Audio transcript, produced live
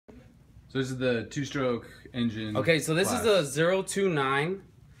So this is the two-stroke engine. Okay, so this class. is a 029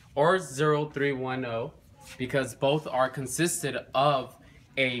 or 0310 because both are consisted of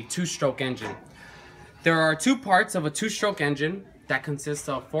a two-stroke engine. There are two parts of a two-stroke engine that consists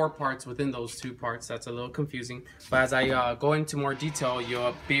of 4 parts within those 2 parts. That's a little confusing, but as I go into more detail,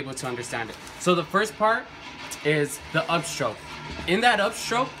 you'll be able to understand it. So the first part is the upstroke. In that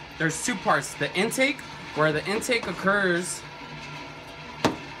upstroke, there's 2 parts. The intake, where the intake occurs.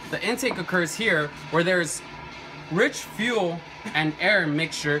 The intake occurs here, where there's rich fuel and air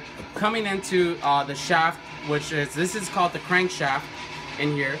mixture coming into the shaft, this is called the crankshaft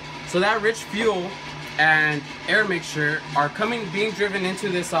in here. So that rich fuel and air mixture are being driven into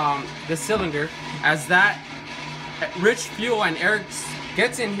this this cylinder. As that rich fuel and air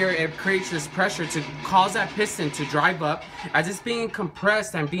gets in here, it creates this pressure to cause that piston to drive up. As it's being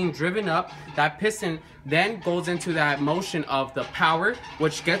compressed and being driven up, that piston then goes into that motion of the power,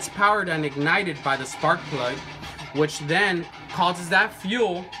 which gets powered and ignited by the spark plug, which then causes that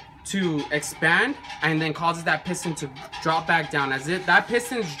fuel to expand and then causes that piston to drop back down. As that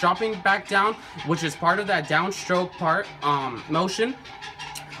piston is dropping back down, which is part of that downstroke part motion,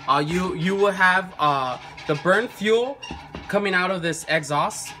 you will have the burn fuel coming out of this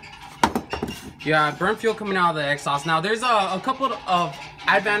exhaust. Yeah, burn fuel coming out of the exhaust. Now there's a couple of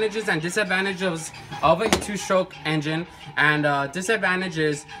advantages and disadvantages of a two-stroke engine, and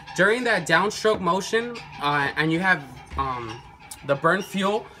disadvantages during that downstroke motion, and you have the burn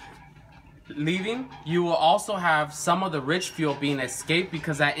fuel leaving, you will also have some of the rich fuel being escaped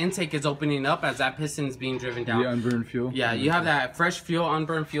because that intake is opening up as that piston is being driven down. The unburned fuel. Yeah, you have that fresh fuel,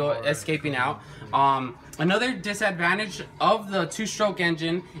 unburned fuel escaping out. Another disadvantage of the two-stroke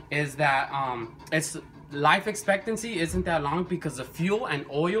engine is that its life expectancy isn't that long because the fuel and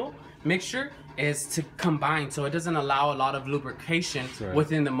oil mixture is to combine, so it doesn't allow a lot of lubrication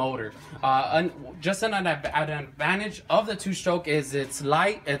within the motor. Just an advantage of the two-stroke is it's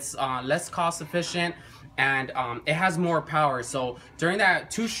light, it's less cost efficient, and it has more power. So during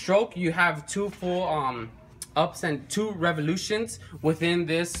that two-stroke, you have 2 full ups and 2 revolutions within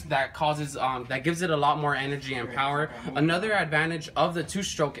this that causes that gives it a lot more energy and power. Another advantage of the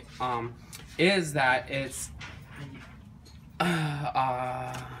two-stroke is that it's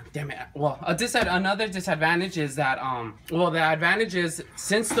damn it. Well, another disadvantage is that well, the advantage is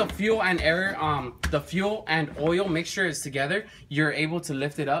since the fuel and air the fuel and oil mixture is together, you're able to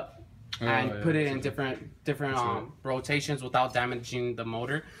lift it up and put it in different rotations without damaging the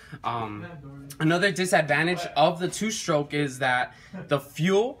motor. Another disadvantage of the two-stroke is that the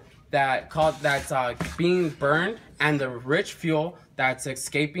fuel that's being burned and the rich fuel that's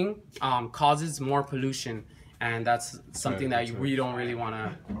escaping causes more pollution, and that's something that we don't really want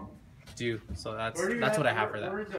to do. So that's what I have for that.